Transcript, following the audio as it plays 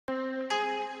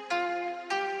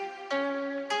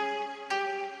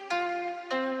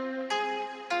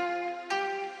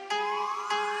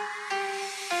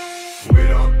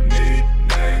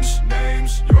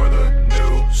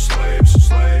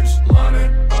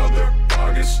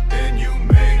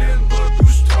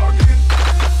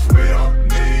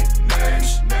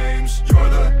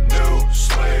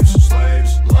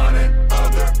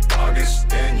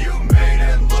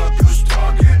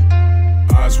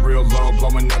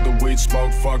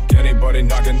smoke. Fuck anybody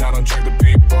knocking out on check the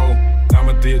peephole. Down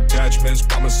with the attachments,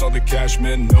 promise all the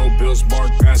cashmen. No bills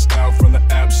marked, passed out from the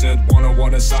absinthe.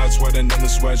 101 inside, sweating in the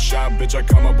sweatshop. Bitch, I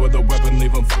come up with a weapon,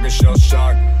 leave them fucking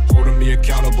shell-shocked. Holding me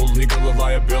accountable, legal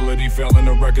liability. Failing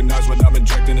to recognize what I'm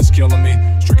injecting is killing me.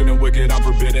 Stricken and wicked, I'm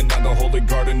forbidden. Now the holy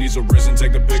garden needs arisen.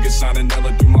 Take the biggest sign and nail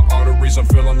it through my arteries. I'm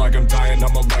feeling like I'm dying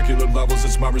on molecular levels.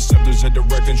 It's my receptors that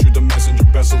direct and shoot the messenger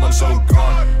vessel. I'm so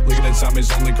gone. Leaking inside me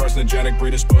is only carcinogenic.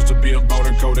 Predisposed to be a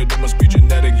loner coded. It must be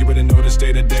genetic. You wouldn't notice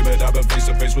day to day, but I've been face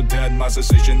to face with dead. My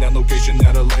cessation and location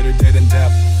at a later date and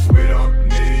depth. We don't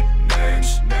need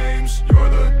names. You're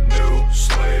the new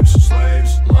slaves.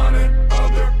 Lining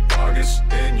up their pockets.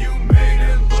 Inhumane,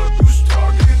 and look who's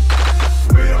talking.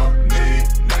 We don't need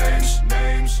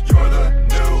names. You're the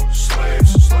new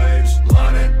slaves.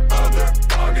 Lining up their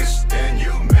pockets.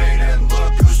 Inhumane, and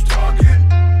look who's talking.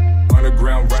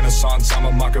 Underground renaissance, I'm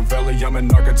a Machiavelli. I'm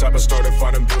an archetype, I started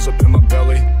fighting pills up in my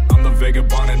belly. I'm the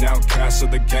vagabond and outcast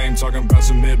of the game. Talking about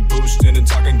some mid-boosting and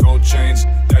talking gold chains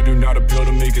that do not appeal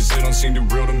to me, cause they don't seem too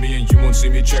real to me. And you won't see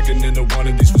me checking into one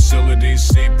of these facilities.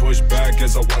 See push back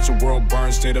as I watch the world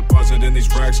burn. Stay deposit in these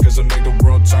racks cause I make the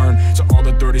world turn. So all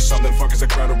the 30-something fuckers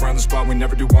that crowd around the spot. We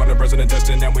never do want a president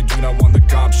testing, and we do not want the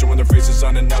cops showing their faces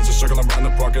unannounced and circling around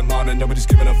the parking lot. And nobody's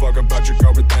giving a fuck about your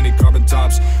car with any carbon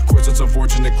tops. Of course it's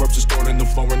unfortunate, corpses stored in the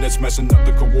floor and it's messing up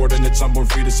the coordinates. Unborn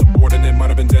fetus subordinate, might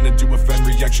have been intended to offend.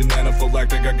 Reaction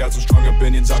anaphylactic, I got some strong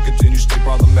opinions, I'll continue to stay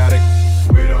problematic.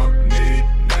 We don't need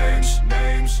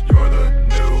names. You're the